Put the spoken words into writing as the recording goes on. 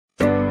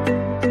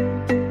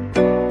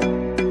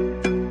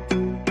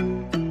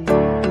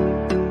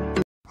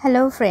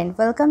Hello friend,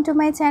 welcome to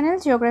my channel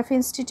geography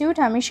institute.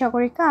 আমি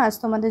সাগরিকা। আজ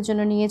তোমাদের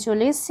জন্য নিয়ে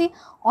চলে এসেছি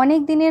অনেক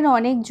দিনের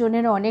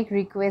অনেকজনের অনেক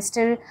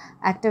রিকোয়েস্টের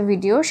একটা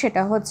ভিডিও।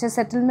 সেটা হচ্ছে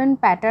সেটেলমেন্ট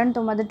প্যাটার্ন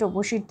তোমাদের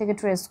টোপোশিট থেকে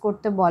ট্রেস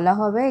করতে বলা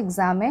হবে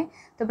এক্সামে।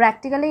 তো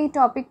প্র্যাকটিক্যালি এই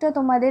টপিকটা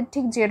তোমাদের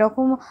ঠিক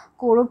যেরকম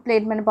কোরো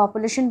প্লেট মানে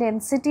পপুলেশন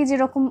ডেন্সিটি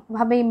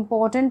যেরকমভাবে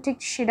ইম্পর্ট্যান্ট, ঠিক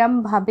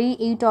সেরকমভাবেই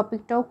এই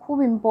টপিকটাও খুব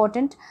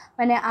ইম্পর্ট্যান্ট।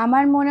 মানে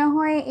আমার মনে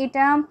হয়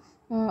এটা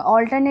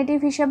অল্টারনেটিভ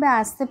হিসাবে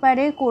আসতে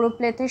পারে কোরো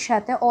প্লেটের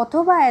সাথে,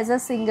 অথবা অ্যাজ আ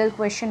সিঙ্গেল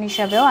কোয়েশ্চেন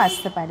হিসাবেও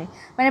আসতে পারে।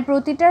 মানে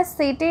প্রতিটা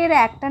সেটের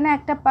একটা না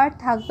একটা পার্ট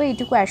থাকবে,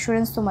 এইটুকু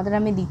অ্যাসুরেন্স তোমাদের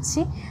আমি দিচ্ছি।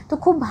 তো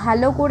খুব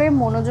ভালো করে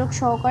মনোযোগ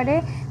সহকারে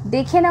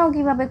দেখে নাও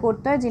কীভাবে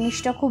করতে হয়।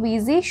 জিনিসটা খুব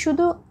ইজি,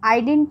 শুধু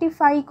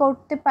আইডেন্টিফাই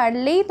করতে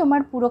পারলেই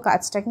তোমার পুরো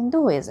কাজটা কিন্তু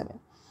হয়ে যাবে।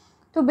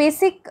 তো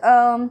বেসিক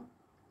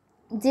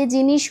যে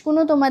জিনিসগুলো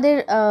তোমাদের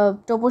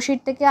টোপোশিট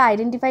থেকে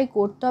আইডেন্টিফাই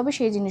করতে হবে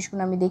সেই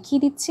জিনিসগুলো আমি দেখিয়ে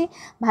দিচ্ছি,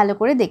 ভালো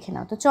করে দেখে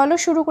নাও। তো চলো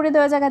শুরু করে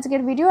দেওয়া যাক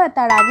আজকের ভিডিও। আর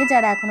তার আগে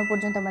যারা এখনও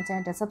পর্যন্ত আমার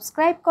চ্যানেলটা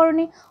সাবস্ক্রাইব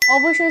করোনি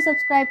অবশ্যই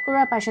সাবস্ক্রাইব করো,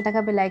 আর পাশে থাকা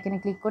বেল আইকনে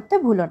ক্লিক করতে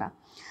ভুলো না।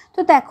 তো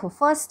দেখো,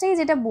 ফার্স্টেই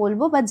যেটা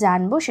বলবো বা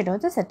জানবো সেটা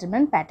হচ্ছে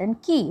সেটেলমেন্ট প্যাটার্ন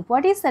কি।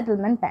 What is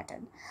settlement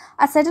pattern?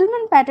 A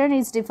settlement pattern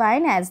is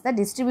defined as the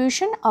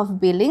distribution of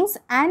buildings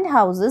and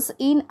houses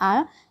in a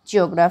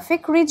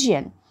geographic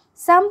region.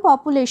 Some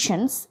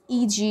populations,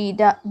 e.g.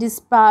 the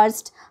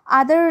dispersed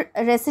other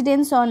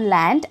residents on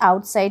land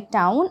outside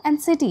town and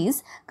cities,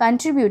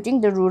 contributing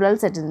the rural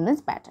settlement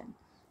pattern.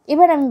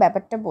 এবার আমি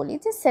ব্যাপারটা বলি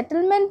যে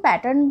settlement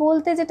pattern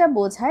বলতে যেটা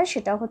বোঝায়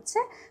সেটা হচ্ছে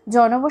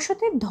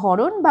জনবসতির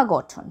ধরন বা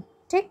গঠন।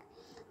 ঠিক,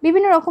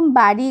 বিভিন্ন রকম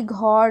বাড়ি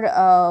ঘর,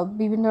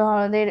 বিভিন্ন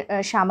ধরনের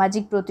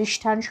সামাজিক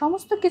প্রতিষ্ঠান,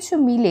 সমস্ত কিছু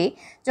মিলে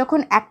যখন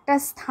একটা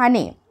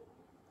স্থানে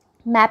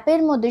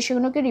ম্যাপের মধ্যে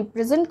সেগুলোকে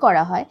রিপ্রেজেন্ট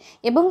করা হয়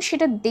এবং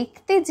সেটা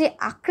দেখতে যে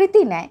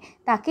আকৃতি নেয়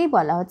তাকেই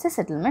বলা হচ্ছে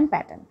সেটেলমেন্ট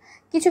প্যাটার্ন।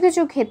 কিছু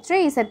কিছু ক্ষেত্রে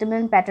এই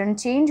সেটেলমেন্ট প্যাটার্ন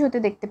চেঞ্জ হতে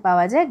দেখতে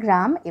পাওয়া যায়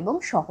গ্রাম এবং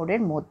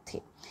শহরের মধ্যে।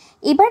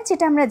 এবার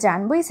যেটা আমরা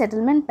জানবো, এই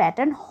সেটেলমেন্ট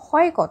প্যাটার্ন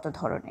হয় কত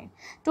ধরনের।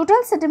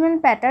 টোটাল সেটেলমেন্ট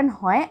প্যাটার্ন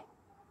হয়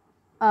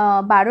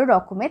 12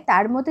 রকমের।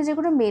 তার মধ্যে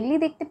যেগুলো মেনলি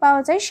দেখতে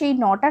পাওয়া যায় সেই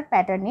 9টার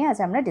প্যাটার্ন নিয়ে আজ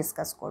আমরা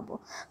ডিসকাস করব।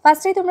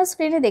 ফার্স্টেই তোমরা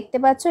স্ক্রিনে দেখতে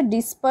পাচ্ছ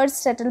ডিসপার্সড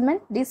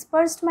সেটেলমেন্ট।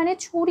 ডিসপার্সড মানে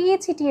ছড়িয়ে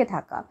ছিটিয়ে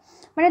থাকা।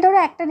 মানে ধরো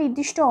একটা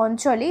নির্দিষ্ট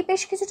অঞ্চলেই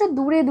বেশ কিছুটা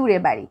দূরে দূরে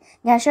বাড়ি,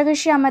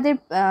 ঘেঁষাঘেঁষি আমাদের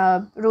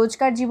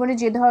রোজকার জীবনে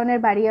যে ধরনের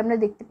বাড়ি আমরা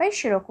দেখতে পাই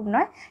সেরকম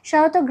নয়।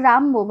 সাধারণত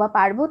গ্রাম্য বা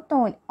পার্বত্য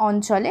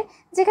অঞ্চলে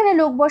যেখানে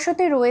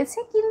লোকবসতি রয়েছে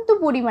কিন্তু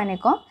পরিমাণে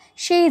কম,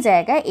 সেই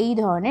জায়গায় এই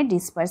ধরনের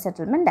ডিসপার্স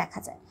সেটেলমেন্ট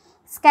দেখা যায়।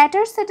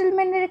 স্ক্যাটার্ড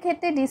সেটেলমেন্টের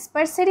ক্ষেত্রে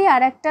ডিসপার্সেরই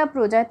আর একটা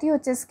প্রজাতি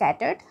হচ্ছে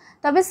স্ক্যাটার্ড।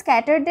 তবে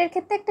স্ক্যাটার্ডের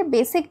ক্ষেত্রে একটা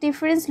বেসিক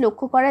ডিফারেন্স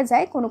লক্ষ্য করা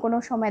যায়, কোনো কোনো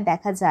সময়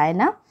দেখা যায়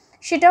না।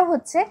 সেটা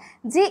হচ্ছে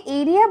যে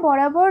এরিয়া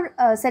বরাবর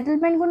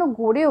সেটেলমেন্টগুলো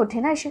গড়ে ওঠে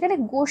না, সেখানে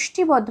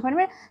গোষ্ঠীবদ্ধ মানে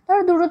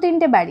ধরো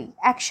 2-3টে বাড়ি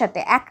একসাথে,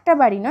 একটা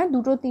বাড়ি নয়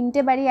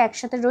 2-3টে বাড়ি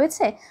একসাথে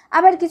রয়েছে,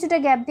 আবার কিছুটা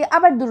গ্যাপ দিয়ে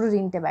আবার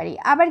 2-3টে বাড়ি,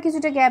 আবার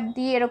কিছুটা গ্যাপ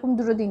দিয়ে এরকম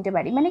 2-3টে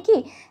বাড়ি, মানে কি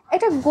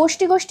একটা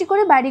গোষ্ঠী গোষ্ঠী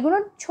করে বাড়িগুলো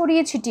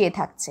ছড়িয়ে ছিটিয়ে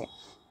থাকছে।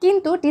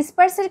 কিন্তু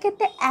ডিসপার্সের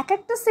ক্ষেত্রে এক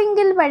একটা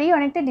সিঙ্গেল বাড়ি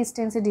অনেকটা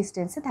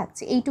ডিস্টেন্সে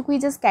থাকছে। এইটুকুই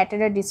যে স্ক্যাটার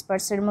আর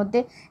ডিসপার্সের মধ্যে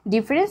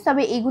ডিফারেন্স।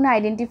 তবে এইগুলো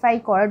আইডেন্টিফাই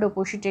করা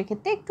টোপোশিটের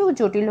ক্ষেত্রে একটু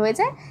জটিল হয়ে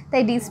যায়,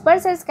 তাই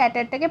ডিসপার্স আর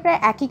স্ক্যাটারটাকে প্রায়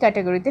একই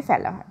ক্যাটাগরিতে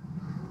ফেলা হয়।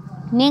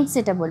 নেক্সট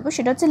যেটা বলবো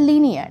সেটা হচ্ছে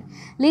লিনিয়ার।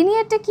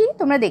 লিনিয়ারটা কি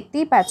তোমরা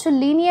দেখতেই পাচ্ছ।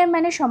 লিনিয়ার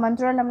মানে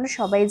সমান্তরাল, আমরা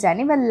সবাই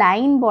জানি, বা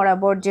লাইন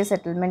বরাবর যে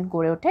সেটেলমেন্ট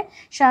গড়ে ওঠে।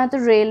 সাধারণত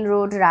রেল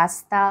রোড,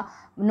 রাস্তা,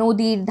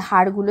 নদীর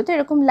ধারগুলোতে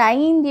এরকম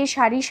লাইন দিয়ে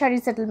সারি সারি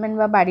সেটেলমেন্ট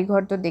বা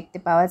বাড়িঘর তো দেখতে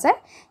পাওয়া যায়,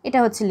 এটা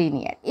হচ্ছে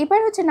লিনিয়ার। এবার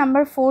হচ্ছে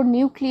নাম্বার 4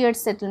 নিউক্লিয়ার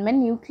সেটেলমেন্ট।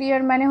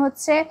 নিউক্লিয়ার মানে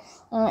হচ্ছে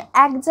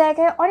এক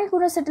জায়গায়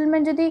অনেকগুলো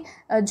সেটেলমেন্ট যদি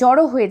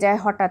জড়ো হয়ে যায়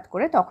হঠাৎ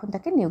করে, তখন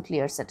তাকে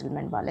নিউক্লিয়ার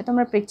সেটেলমেন্ট বলে।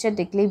 তোমরা পিকচার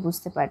দেখলেই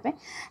বুঝতে পারবে।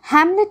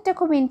 হ্যামলেটটা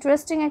খুব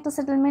ইন্টারেস্টিং একটা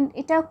সেটেলমেন্ট।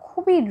 এটা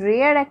খুবই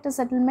রেয়ার একটা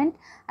সেটেলমেন্ট,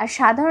 আর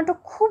সাধারণত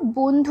খুব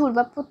বন্ধুর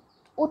বা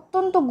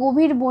অত্যন্ত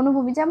গভীর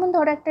বনভূমি, যেমন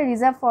ধরো একটা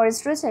রিজার্ভ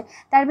ফরেস্ট রয়েছে,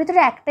 তার ভিতরে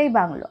একটাই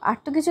বাংলো, আর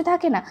তো কিছু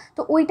থাকে না,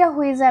 তো ওইটা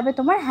হয়ে যাবে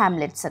তোমার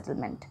হ্যামলেট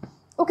সেটেলমেন্ট।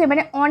 ওকে,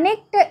 মানে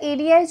অনেকটা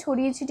এরিয়ায়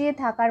ছড়িয়ে ছিটিয়ে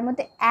থাকার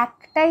মধ্যে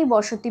একটাই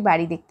বসতি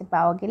বাড়ি দেখতে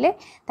পাওয়া গেলে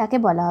তাকে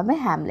বলা হবে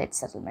হ্যামলেট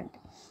সেটেলমেন্ট।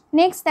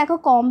 নেক্সট দেখো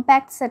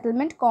কম্প্যাক্ট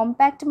সেটেলমেন্ট।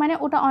 কম্প্যাক্ট মানে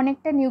ওটা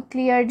অনেকটা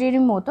নিউক্লিয়ারের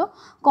মতো।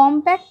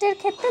 কম্প্যাক্টের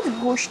ক্ষেত্রে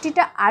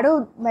গোষ্ঠীটা আরও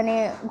মানে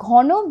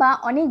ঘন বা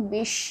অনেক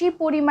বেশি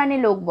পরিমাণে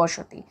লোক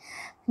বসতি।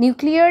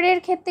 নিউক্লিয়ারের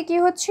ক্ষেত্রে কী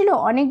হচ্ছিল,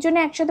 অনেকজনে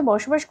একসাথে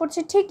বসবাস করছে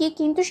ঠিকই,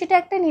 কিন্তু সেটা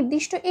একটা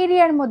নির্দিষ্ট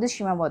এরিয়ার মধ্যে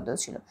সীমাবদ্ধ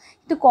ছিল।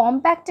 কিন্তু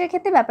কম্প্যাক্টের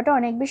ক্ষেত্রে ব্যাপারটা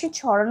অনেক বেশি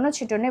ছড়ানো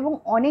ছিটানো এবং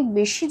অনেক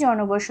বেশি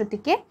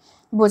জনবসতিকে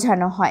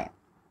বোঝানো হয়।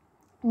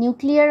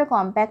 নিউক্লিয়ার ও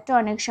কম্প্যাক্টটা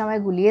অনেক সময়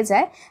গুলিয়ে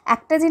যায়।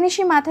 একটা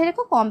জিনিসই মাথায়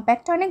রেখো,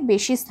 কম্প্যাক্টটা অনেক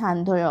বেশি স্থান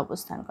ধরে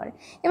অবস্থান করে।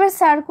 এবার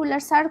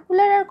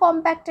সার্কুলার আর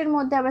কম্প্যাক্টের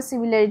মধ্যে আবার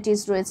সিমিলারিটিস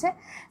রয়েছে।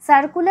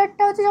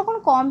 সার্কুলারটা হচ্ছে যখন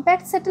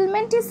কম্প্যাক্ট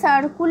সেটেলমেন্টই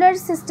সার্কুলার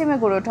সিস্টেমে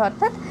গড়ে ওঠে,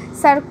 অর্থাৎ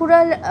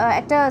সার্কুলার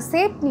একটা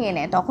শেপ নিয়ে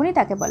নেয়, তখনই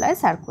তাকে বলা হয়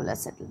সার্কুলার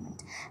সেটেলমেন্ট।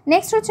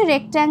 নেক্সট হচ্ছে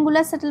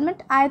রেক্ট্যাঙ্গুলার সেটেলমেন্ট,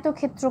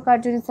 আয়তক্ষেত্রকার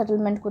যদি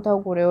সেটেলমেন্ট কোথাও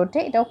গড়ে ওঠে,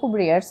 এটাও খুব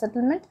রেয়ার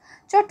সেটেলমেন্ট,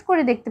 চট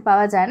করে দেখতে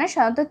পাওয়া যায় না।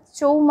 সাধারণত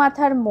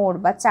চৌমাথার মোড়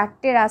বা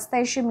চারটে রাস্তা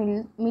এসে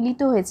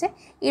মিলিত হয়েছে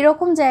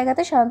এরকম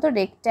জায়গাতে সাধারণত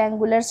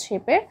রেক্ট্যাঙ্গুলার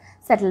শেপের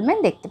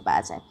সেটেলমেন্ট দেখতে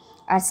পাওয়া যায়।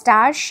 আর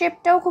স্টার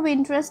শেপটাও খুব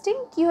ইন্টারেস্টিং,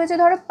 কী হয়েছে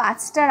ধরো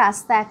 5টা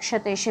রাস্তা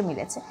একসাথে এসে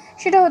মিলেছে,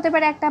 সেটা হতে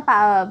পারে একটা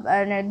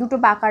দুটো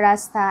বাঁকা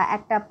রাস্তা,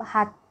 একটা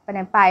হাত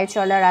মানে পায়ে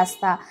চলা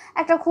রাস্তা,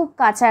 একটা খুব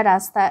কাঁচা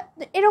রাস্তা,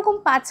 এরকম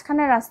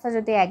 5খানা রাস্তা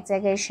যদি এক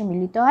জায়গায় এসে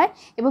মিলিত হয়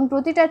এবং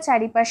প্রতিটার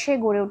চারিপাশে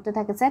গড়ে উঠতে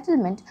থাকে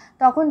সেটেলমেন্ট,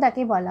 তখন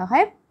তাকে বলা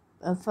হয়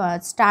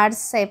স্টার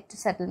শেপড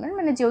সেটেলমেন্ট,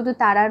 মানে যেহেতু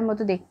তারার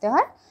মতো দেখতে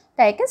হয়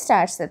তাই একে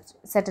স্টার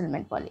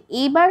সেটেলমেন্ট বলে।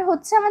 এইবার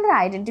হচ্ছে আমাদের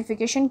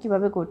আইডেন্টিফিকেশন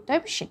কীভাবে করতে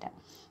হবে সেটা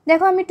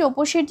দেখো। আমি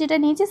টোপোশিট যেটা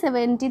নিয়েছি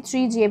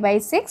 73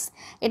 J/6,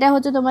 এটা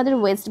হচ্ছে তোমাদের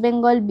ওয়েস্ট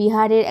বেঙ্গল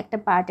বিহারের একটা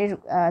পার্টের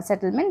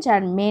সেটেলমেন্ট,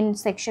 যার মেন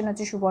সেকশন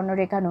হচ্ছে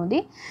সুবর্ণরেখা নদী।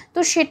 তো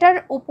সেটার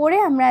ওপরে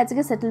আমরা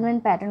আজকে সেটেলমেন্ট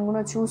প্যাটার্নগুলো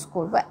চুজ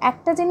করব।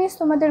 একটা জিনিস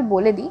তোমাদের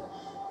বলে দিই,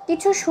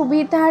 কিছু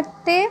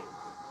সুবিধার্থে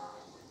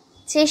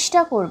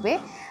চেষ্টা করবে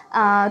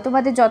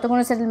তোমাদের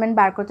যতগুলো সেটেলমেন্ট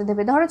বার করতে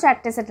দেবে, ধরো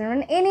 4টে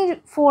সেটেলমেন্ট, এনি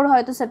 4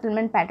 হয়তো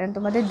সেটেলমেন্ট প্যাটার্ন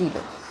তোমাদের দিল।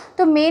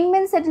 তো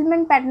মেন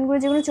সেটেলমেন্ট প্যাটার্নগুলো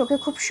যেগুলো চোখে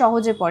খুব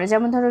সহজে পড়ে,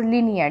 যেমন ধরো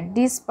লিনিয়ার,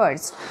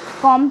 ডিসপার্স,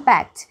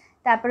 কম্প্যাক্ট,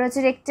 তারপরে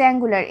হচ্ছে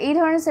রেক্ট্যাঙ্গুলার, এই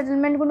ধরনের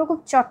সেটেলমেন্টগুলো খুব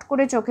চট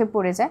করে চোখে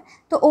পড়ে যায়।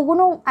 তো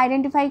ওগুলো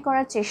আইডেন্টিফাই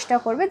করার চেষ্টা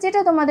করবে যেটা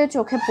তোমাদের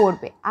চোখে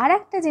পড়বে। আর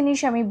একটা জিনিস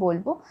আমি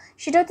বলবো,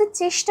 সেটা হচ্ছে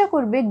চেষ্টা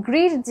করবে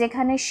গ্রিড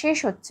যেখানে শেষ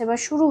হচ্ছে বা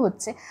শুরু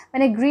হচ্ছে,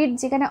 মানে গ্রিড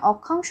যেখানে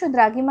অক্ষাংশ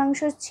দ্রাঘিমাংশ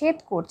ছেদ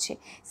করছে,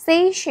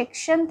 সেই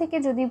সেকশন থেকে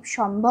যদি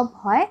সম্ভব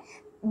হয়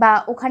বা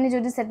ওখানে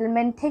যদি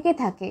সেটেলমেন্ট থেকে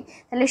থাকে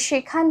তাহলে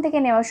সেখান থেকে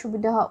নেওয়ার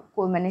সুবিধা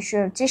মানে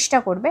চেষ্টা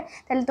করবে।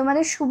 তাহলে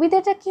তোমাদের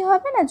সুবিধাটা কি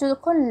হবে না,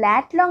 যখন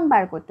ল্যাট লং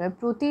বার করতে হবে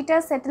প্রতিটা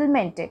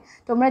সেটেলমেন্টে,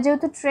 তোমরা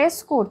যেহেতু ট্রেস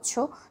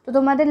করছো তো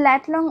তোমাদের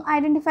ল্যাট লং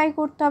আইডেন্টিফাই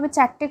করতে হবে,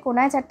 4টে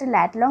কোনায় 4টে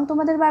ল্যাট লং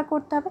তোমাদের বার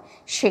করতে হবে,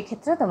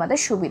 সেক্ষেত্রে তোমাদের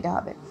সুবিধা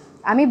হবে।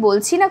 আমি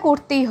বলছি না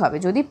করতেই হবে,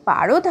 যদি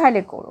পারো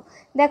তাহলে করো।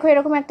 দেখো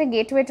এরকম একটা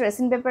গেটওয়ে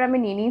ট্রেসিং পেপার আমি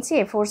নিয়ে নিয়েছি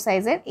A4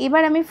 সাইজের।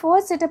 এবার আমি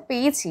ফার্স্ট যেটা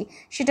পেয়েছি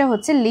সেটা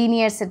হচ্ছে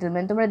লিনিয়ার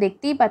সেটেলমেন্ট। তোমরা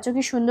দেখতেই পাচ্ছ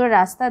কি সুন্দর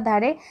রাস্তার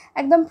ধারে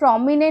একদম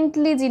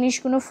প্রমিনেন্টলি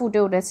জিনিসগুলো ফুটে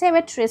উঠেছে।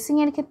 এবার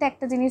ট্রেসিংয়ের ক্ষেত্রে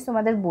একটা জিনিস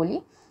তোমাদের বলি,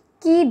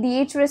 কি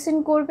দিয়ে ট্রেসিং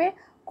করবে,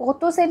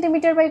 কত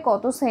সেন্টিমিটার বাই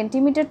কত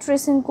সেন্টিমিটার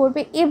ট্রেসিং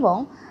করবে, এবং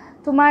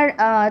তোমার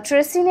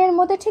ট্রেসিংয়ের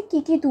মধ্যে ঠিক কী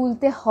কী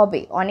তুলতে হবে।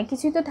 অনেক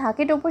কিছুই তো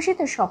থাকে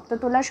টোপোশিতে, সব তো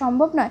তোলা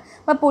সম্ভব নয়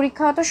বা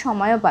পরীক্ষা অত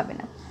সময়ও পাবে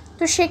না।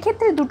 তো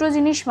সেক্ষেত্রে দুটো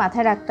জিনিস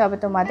মাথায় রাখতে হবে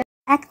তোমাদের।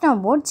 1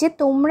 নম্বর, যে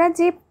তোমরা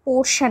যে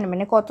পোর্শন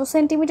মানে কত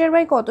সেন্টিমিটার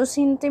বাই কত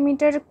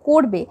সেন্টিমিটার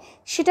করবে,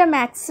 সেটা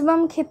ম্যাক্সিমাম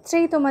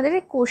ক্ষেত্রেই তোমাদের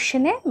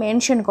কোশ্চেনে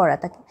মেনশন করা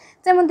থাকে,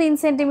 যেমন 3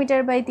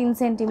 সেন্টিমিটার বাই 3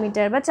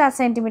 সেন্টিমিটার বা 4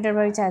 সেন্টিমিটার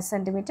বাই 4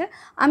 সেন্টিমিটার।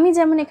 আমি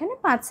যেমন এখানে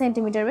 5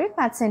 সেন্টিমিটার বাই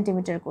 5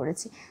 সেন্টিমিটার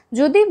করেছি।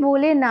 যদি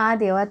বলে না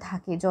দেওয়া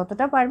থাকে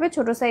যতটা পারবে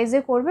ছোট সাইজে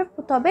করবে,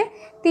 তবে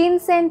 3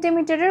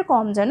 সেন্টিমিটারের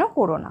কম যেন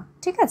করো না,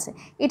 ঠিক আছে?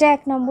 এটা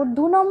 1 নম্বর।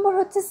 2 নম্বর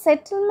হচ্ছে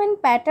সেটেলমেন্ট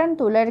প্যাটার্ন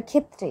তোলার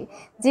ক্ষেত্রে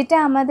যেটা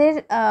আমাদের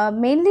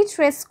মেনলি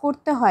ট্রেস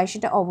করতে হয়,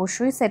 সেটা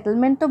অবশ্যই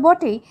সেটেলমেন্ট তো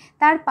বটেই,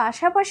 তার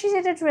পাশাপাশি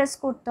যেটা ট্রেস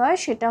করতে হয়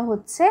সেটা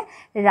হচ্ছে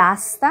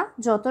রাস্তা।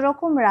 যত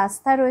রকম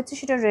রাস্তা রয়েছে,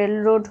 সেটা রেল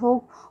রোড হোক,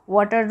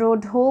 ওয়াটার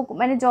রোড হোক,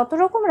 মানে যত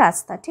রকম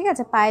রাস্তা, ঠিক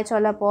আছে, পায়ে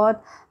চলা পথ,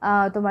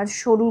 তোমার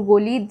সরু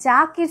গলি, যা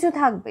কিছু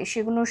থাকবে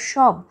সেগুলো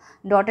সব,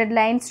 ডটেড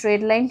লাইন,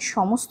 স্ট্রেট লাইন,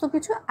 সমস্ত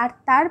কিছু। আর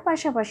তার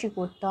পাশাপাশি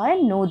করতে হয়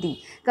নদী,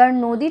 কারণ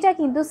নদীটা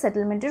কিন্তু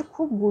সেটেলমেন্টের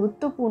খুব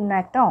গুরুত্বপূর্ণ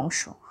একটা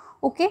অংশ।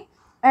 ওকে,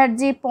 আর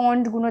যে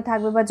পন্ডগুলো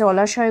থাকবে বা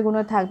জলাশয়গুলো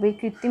থাকবে,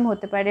 কৃত্রিম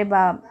হতে পারে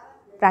বা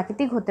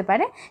প্রাকৃতিক হতে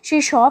পারে,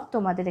 সেই সব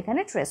তোমাদের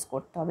এখানে ট্রেস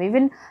করতে হবে।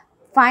 ইভেন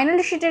ফাইনাল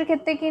শিটের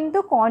ক্ষেত্রে কিন্তু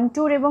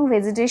কন্ট্যুর এবং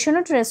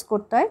ভেজিটেশনও ট্রেস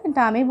করতে হয়, কিন্তু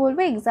আমি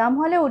বলবো এক্সাম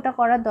হলে ওটা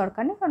করার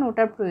দরকার নেই, কারণ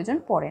ওটার প্রয়োজন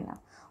পড়ে না।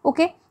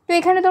 ওকে, তো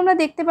এখানে তোমরা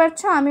দেখতে পাচ্ছ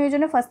আমি ওই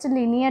জন্য ফার্স্টে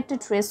লিনিয়ারটা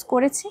ট্রেস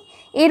করেছি।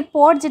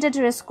 এরপর যেটা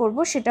ট্রেস করব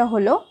সেটা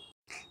হলো,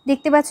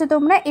 দেখতে পাচ্ছ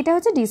তোমরা, এটা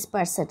হচ্ছে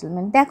ডিসপার্স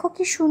সেটেলমেন্ট। দেখো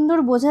কি সুন্দর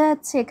বোঝা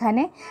যাচ্ছে,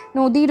 এখানে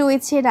নদী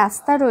রয়েছে,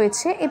 রাস্তা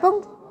রয়েছে, এবং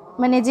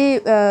মানে যে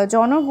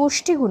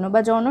জনগোষ্ঠীগুলো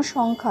বা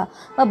জনসংখ্যা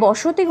বা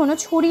বসতিগুলো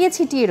ছড়িয়ে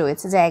ছিটিয়ে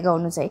রয়েছে জায়গা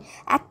অনুযায়ী।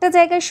 একটা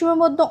জায়গায়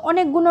সীমাবদ্ধ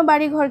অনেকগুলো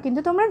বাড়িঘর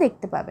কিন্তু তোমরা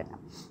দেখতে পাবে না।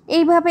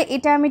 এইভাবে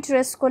এটা আমি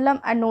ট্রেস করলাম।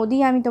 আর নদী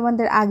আমি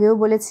তোমাদের আগেও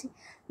বলেছি,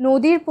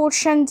 নদীর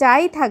পোর্শন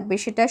যাই থাকবে,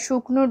 সেটা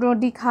শুকনো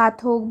নদী খাত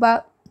হোক বা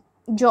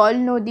জল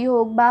নদী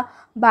হোক বা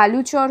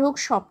বালুচর হোক,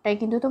 সবটাই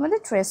কিন্তু তোমাদের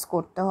ট্রেস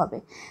করতে হবে।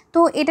 তো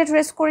এটা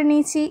ট্রেস করে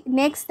নিয়েছি।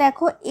 নেক্সট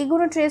দেখো,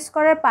 এগুলো ট্রেস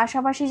করার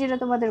পাশাপাশি যেটা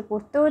তোমাদের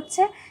করতে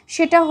হচ্ছে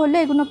সেটা হলো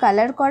এগুলো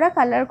কালার করা।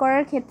 কালার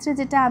করার ক্ষেত্রে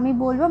যেটা আমি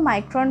বলবো,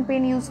 মাইক্রন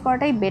পেন ইউজ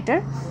করাটাই বেটার।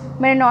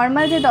 মানে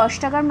নর্মাল যে 10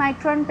 টাকার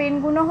মাইক্রন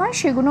পেনগুলো হয়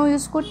সেগুলোও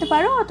ইউজ করতে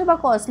পারো, অথবা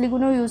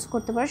কস্টলিগুলোও ইউজ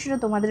করতে পারো, সেটা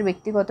তোমাদের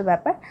ব্যক্তিগত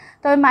ব্যাপার।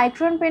 তবে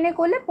মাইক্রন পেনে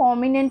করলে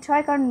প্রমিনেন্ট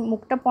হয়, কারণ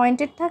মুখটা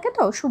পয়েন্টেড থাকে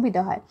তো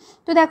সুবিধা হয়।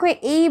 তো দেখো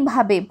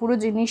এইভাবে পুরো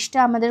জিনিসটা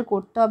আমাদের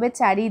করতে হবে।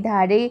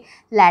 চারিধারে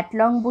ল্যাট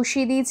লং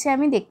বসিয়ে দিয়েছি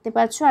আমি, দেখতে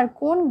পাচ্ছ। আর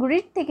কোন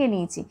গ্রিড থেকে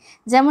নিয়েছি,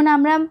 যেমন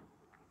আমরা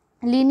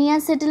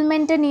লিনিয়ার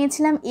সেটেলমেন্টে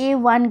নিয়েছিলাম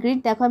A1 গ্রিড,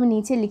 দেখো আমি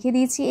নিচে লিখে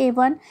দিয়েছি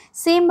A1।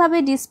 সেমভাবে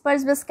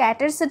ডিসপার্স বা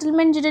স্ক্যাটার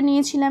সেটেলমেন্ট যেটা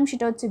নিয়েছিলাম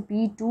সেটা হচ্ছে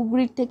B2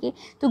 গ্রিড থেকে।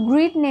 তো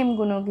গ্রিড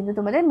নেমগুলো কিন্তু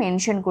তোমাদের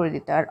মেনশন করে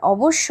দিতে, আর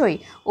অবশ্যই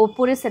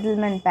ওপরে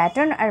সেটেলমেন্ট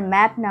প্যাটার্ন আর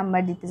ম্যাপ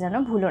নাম্বার দিতে যেন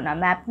ভুলো না।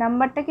 ম্যাপ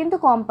নাম্বারটা কিন্তু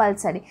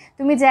কম্পালসারি,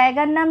 তুমি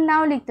জায়গার নাম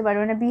নাও লিখতে পারো,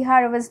 মানে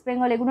বিহার, ওয়েস্ট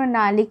বেঙ্গল এগুলো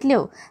না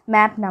লিখলেও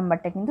ম্যাপ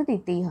নাম্বারটা কিন্তু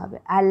দিতেই হবে।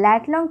 আর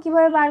ল্যাট লং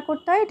কীভাবে বার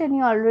করতে হয় এটা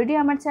নিয়ে অলরেডি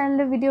আমার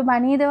চ্যানেলে ভিডিও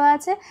বানিয়ে দেওয়া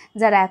আছে,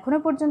 যারা এখনও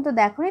পর্যন্ত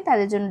দেখোনি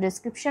তাদের জন্য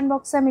ডিসক্রিপশন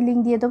বক্সে আমি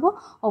লিঙ্ক দিয়ে দেবো,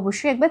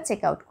 অবশ্যই একবার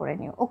চেক আউট করে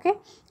নিও। ওকে,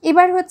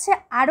 এবার হচ্ছে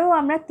আরও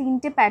আমরা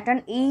 3টে প্যাটার্ন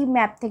এই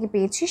ম্যাপ থেকে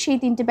পেয়েছি, সেই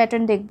 3টে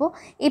প্যাটার্ন দেখব।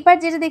 এবার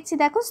যেটা দেখছি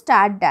দেখো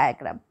স্টার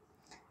ডায়াগ্রাম,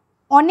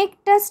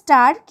 অনেকটা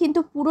স্টার কিন্তু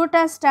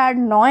পুরোটা স্টার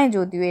নয়,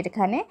 যদিও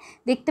এখানে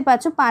দেখতে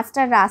পাচ্ছ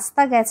 5টা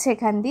রাস্তা গেছে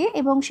এখান দিয়ে,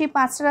 এবং সেই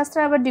 5টা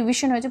রাস্তার আবার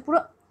ডিভিশন হয়েছে। পুরো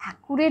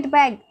অ্যাকুরেট বা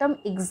একদম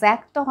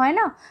এক্স্যাক্ট তো হয়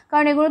না,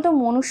 কারণ এগুলো তো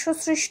মনুষ্য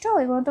সৃষ্ট,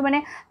 এগুলো তো মানে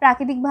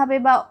প্রাকৃতিকভাবে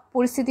বা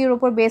পরিস্থিতির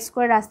ওপর বেস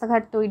করে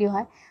রাস্তাঘাট তৈরি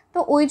হয়। তো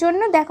ওই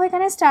জন্য দেখো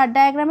এখানে স্টার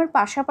ডায়াগ্রামের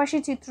পাশাপাশি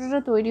চিত্রটা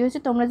তৈরি হয়েছে,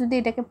 তোমরা যদি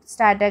এটাকে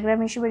স্টার ডায়াগ্রাম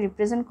হিসেবে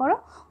রিপ্রেজেন্ট করো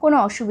কোনো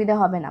অসুবিধা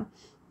হবে না।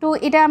 তো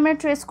এটা আমরা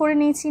ট্রেস করে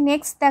নিয়েছি।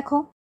 নেক্সট দেখো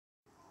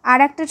আর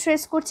একটা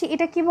ট্রেস করছি,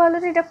 এটা কি বলো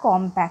তো, এটা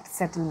কম্প্যাক্ট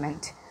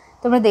সেটেলমেন্ট।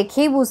 তোমরা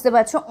দেখেই বুঝতে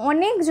পারছো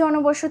অনেক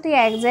জনবসতি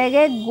এক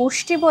জায়গায়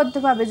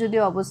গোষ্ঠীবদ্ধভাবে যদি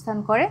অবস্থান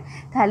করে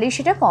তাহলে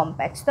সেটা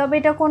কম্প্যাক্ট। তবে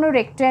এটা কোনো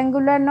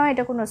রেক্ট্যাঙ্গুলার নয়,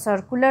 এটা কোনো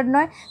সার্কুলার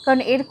নয়, কারণ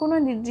এর কোনো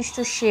নির্দিষ্ট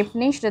শেপ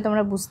নেই, সেটা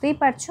তোমরা বুঝতেই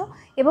পারছো,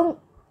 এবং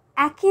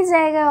একই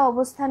জায়গায়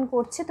অবস্থান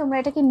করছে। তোমরা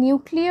এটাকে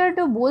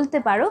নিউক্লিয়ারও বলতে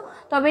পারো,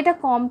 তবে এটা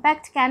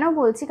কম্প্যাক্ট কেন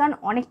বলছি, কারণ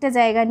অনেকটা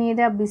জায়গা নিয়ে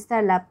এরা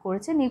বিস্তার লাভ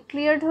করেছে।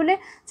 নিউক্লিয়ার্ড হলে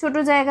ছোট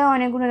জায়গায়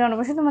অনেকগুলো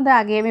জনবসতি, তোমাদের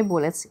আগে আমি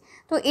বলেছি।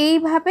 তো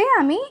এইভাবে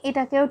আমি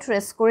এটাকেও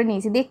ট্রেস করে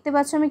নিয়েছি। দেখতে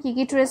পাচ্ছ আমি কী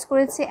কী ট্রেস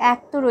করেছি। এক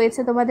তো রয়েছে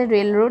তোমাদের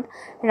রেল রোড,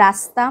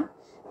 রাস্তা,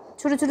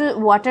 ছোটো ছোটো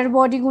ওয়াটার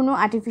বডিগুলো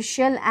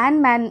আর্টিফিশিয়াল অ্যান্ড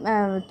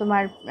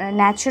তোমার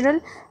ন্যাচারাল,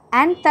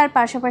 অ্যান্ড তার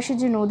পাশাপাশি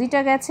যে নদীটা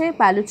গেছে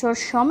বালুচর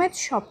সমেত,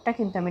 সবটা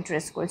কিন্তু আমি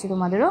ট্রেস করেছি।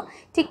 তোমাদেরও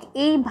ঠিক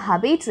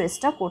এইভাবেই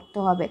ট্রেসটা করতে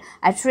হবে।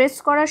 আর ট্রেস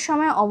করার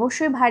সময়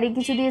অবশ্যই ভারী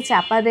কিছু দিয়ে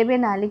চাপা দেবে,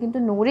 নাহলে কিন্তু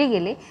নড়ে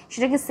গেলে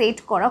সেটাকে সেট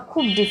করা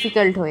খুব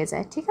ডিফিকাল্ট হয়ে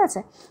যায়। ঠিক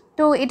আছে,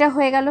 তো এটা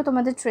হয়ে গেল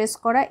তোমাদের ট্রেস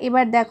করা।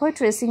 এবার দেখো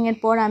ট্রেসিংয়ের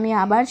পর আমি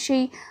আবার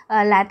সেই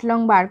ল্যাট লং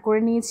বার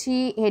করে নিয়েছি,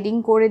 হেডিং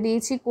করে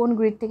দিয়েছি কোন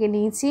গ্রিড থেকে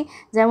নিয়েছি।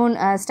 যেমন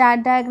স্টার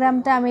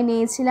ডায়াগ্রামটা আমি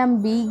নিয়েছিলাম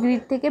B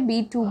গ্রিড থেকে,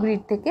 B2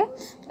 গ্রিড থেকে,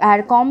 আর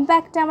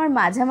কম্প্যাক্টটা আমার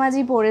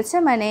মাঝামাঝি পড়েছে,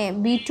 মানে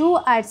B2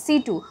 আর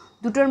C2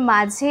 দুটোর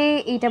মাঝে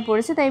এইটা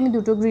পড়েছে, তাই আমি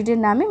দুটো গ্রিডের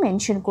নামে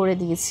মেনশন করে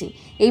দিয়েছি।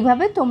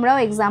 এইভাবে তোমরাও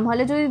এক্সাম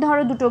হলে যদি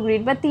ধরো দুটো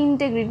গ্রিড বা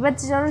 3টে গ্রিড বা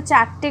ধরো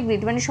 4টে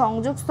গ্রিড মানে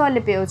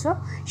সংযোগস্থলে পেয়েছো,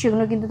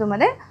 সেগুলো কিন্তু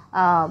তোমাদের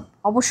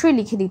অবশ্যই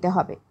লিখে দিতে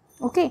হবে।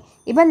 ওকে,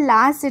 এবার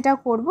লাস্ট যেটা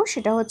করব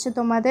সেটা হচ্ছে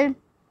তোমাদের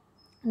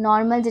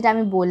নর্মাল, যেটা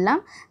আমি বললাম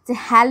যে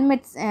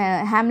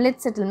হ্যামলেট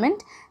সেটেলমেন্ট।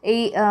 এই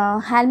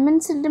হ্যামলেট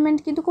সেটেলমেন্ট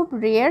কিন্তু খুব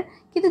রেয়ার,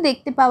 কিন্তু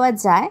দেখতে পাওয়া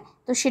যায়,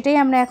 তো সেটাই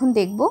আমরা এখন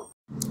দেখব।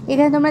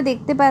 এখানে তোমরা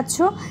দেখতে পাচ্ছ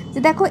যে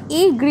দেখো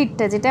এই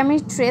গ্রিডটা যেটা আমি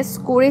ট্রেস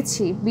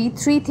করেছি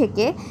B3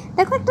 থেকে,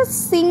 দেখো একটা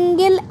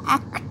সিঙ্গেল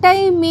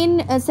একটাই মেন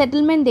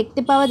সেটেলমেন্ট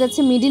দেখতে পাওয়া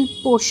যাচ্ছে মিডিল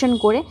পোর্শন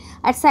করে,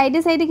 আর সাইডে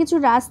সাইডে কিছু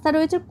রাস্তা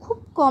রয়েছে খুব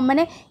কম।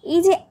 মানে এই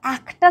যে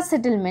একটা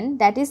settlement,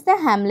 that is the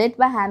Hamlet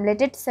বা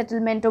হ্যামলেটেড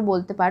সেটেলমেন্টও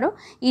বলতে পারো,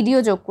 ইডিও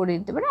যোগ করে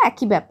দিতে পারো,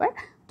 একই ব্যাপার।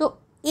 তো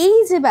এই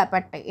যে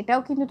ব্যাপারটা, এটাও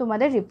কিন্তু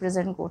তোমাদের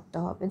রিপ্রেজেন্ট করতে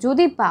হবে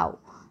যদি পাও।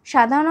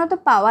 সাধারণত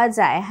পাওয়া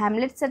যায়,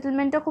 হ্যামলেট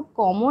সেটেলমেন্টটা খুব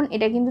কমন,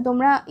 এটা কিন্তু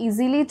তোমরা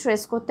ইজিলি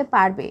ট্রেস করতে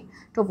পারবে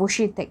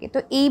টোপোশিট থেকে। তো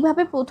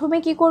এইভাবে প্রথমে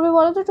কি করবে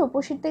বলো তো,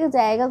 টোপোশিট থেকে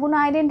জায়গাগুলো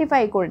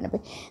আইডেন্টিফাই করে নেবে,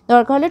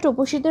 দরকার হলে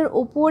টোপোশিটের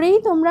ওপরেই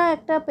তোমরা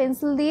একটা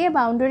পেন্সিল দিয়ে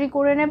বাউন্ডারি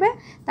করে নেবে,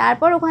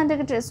 তারপর ওখান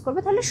থেকে ট্রেস করবে,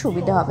 তাহলে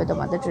সুবিধা হবে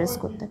তোমাদের ট্রেস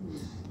করতে।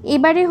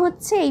 এবারে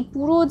হচ্ছে এই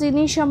পুরো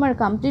জিনিস আমার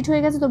কমপ্লিট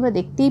হয়ে গেছে। তোমরা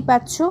দেখতেই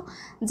পাচ্ছ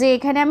যে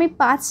এখানে আমি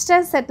 5টা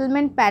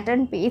সেটেলমেন্ট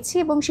প্যাটার্ন পেয়েছি,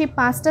 এবং সেই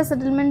 5টা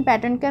সেটেলমেন্ট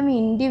প্যাটার্নকে আমি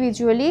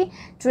ইন্ডিভিজুয়ালি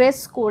ট্রেস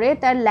করে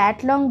তার ল্যাট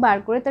লং বার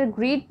করে তার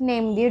গ্রিড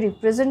নেম দিয়ে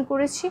রিপ্রেজেন্ট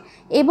করেছি,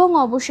 এবং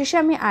অবশেষে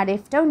আমি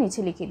RFটাও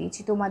নিচে লিখে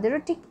দিয়েছি। তোমাদেরও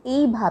ঠিক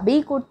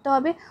এইভাবেই করতে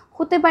হবে।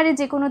 হতে পারে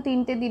যে কোনো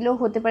 3টে দিল,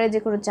 হতে পারে যে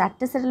কোনো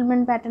 4টে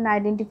সেটেলমেন্ট প্যাটার্ন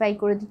আইডেন্টিফাই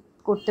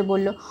করতে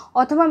বললো,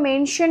 অথবা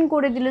মেনশন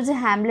করে দিল যে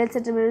Hamlet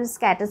settlement,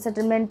 scatter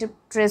settlement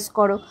trace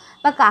করো,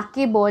 বা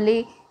কাকে বলে,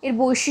 এর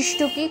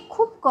বৈশিষ্ট্য কী,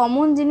 খুব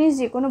কমন জিনিস,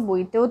 যে কোনো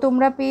বইতেও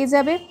তোমরা পেয়ে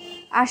যাবে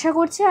আশা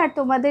করছি। আর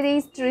তোমাদের এই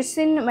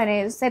ট্রেসিং মানে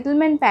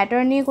সেটেলমেন্ট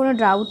প্যাটার্ন নিয়ে কোনো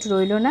ডাউট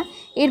রইল না।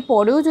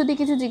 এরপরেও যদি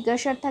কিছু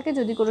জিজ্ঞাসার থাকে,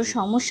 যদি কোনো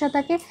সমস্যা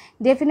থাকে,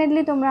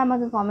 ডেফিনেটলি তোমরা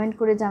আমাকে কমেন্ট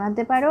করে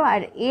জানাতে পারো।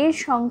 আর এর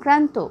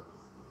সংক্রান্ত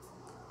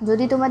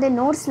যদি তোমাদের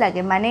নোটস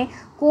লাগে, মানে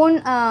কোন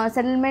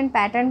সেটেলমেন্ট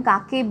প্যাটার্ন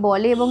কাকে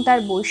বলে এবং তার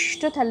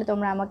বৈশিষ্ট্য, তাহলে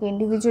তোমরা আমাকে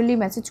ইন্ডিভিজুয়ালি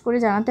মেসেজ করে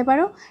জানাতে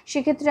পারো।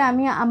 সেক্ষেত্রে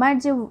আমি আমার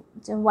যে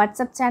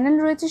হোয়াটসঅ্যাপ চ্যানেল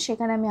রয়েছে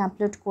সেখানে আমি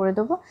আপলোড করে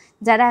দেবো।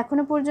 যারা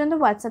এখনও পর্যন্ত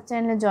হোয়াটসঅ্যাপ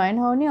চ্যানেলে জয়েন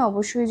হওনি,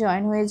 অবশ্যই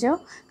জয়েন হয়ে যাও,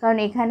 কারণ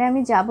এখানে আমি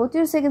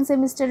যাবতীয় সেকেন্ড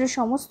সেমিস্টারের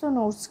সমস্ত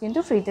নোটস কিন্তু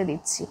ফ্রিতে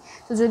দিচ্ছি।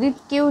 তো যদি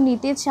কেউ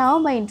নিতে চাও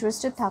বা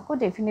ইন্টারেস্টেড থাকো,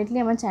 ডেফিনেটলি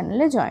আমার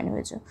চ্যানেলে জয়েন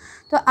হয়ে যাও।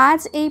 তো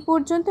আজ এই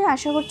পর্যন্তই,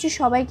 আশা করছি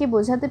সবাইকে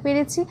বোঝাতে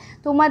পেরেছি।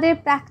 তোমাদের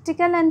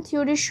প্র্যাকটিক্যাল অ্যান্ড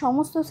থিওরির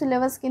সমস্ত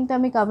সিলেবাস কিন্তু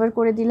আমি কভার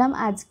করে দিলাম।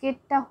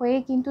 আজকেরটা হয়ে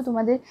কিন্তু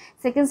তোমাদের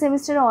সেকেন্ড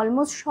সেমিস্টারে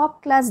অলমোস্ট সব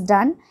ক্লাস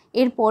ডান।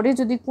 এরপরে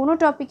যদি কোনো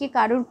টপিকে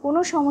কারোর কোনো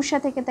সমস্যা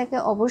থেকে থাকে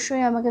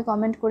অবশ্যই আমাকে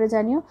কমেন্ট করে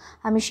জানিও,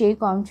 আমি সেই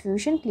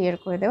কনফিউশন ক্লিয়ার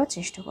করে দেওয়ার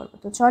চেষ্টা করব।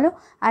 তো চলো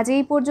আজ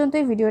এই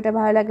পর্যন্তই। ভিডিওটা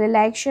ভালো লাগলে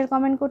লাইক শেয়ার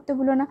কমেন্ট করতে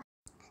ভুলো না।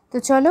 তো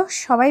চলো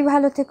সবাই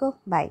ভালো থেকো,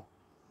 বাই।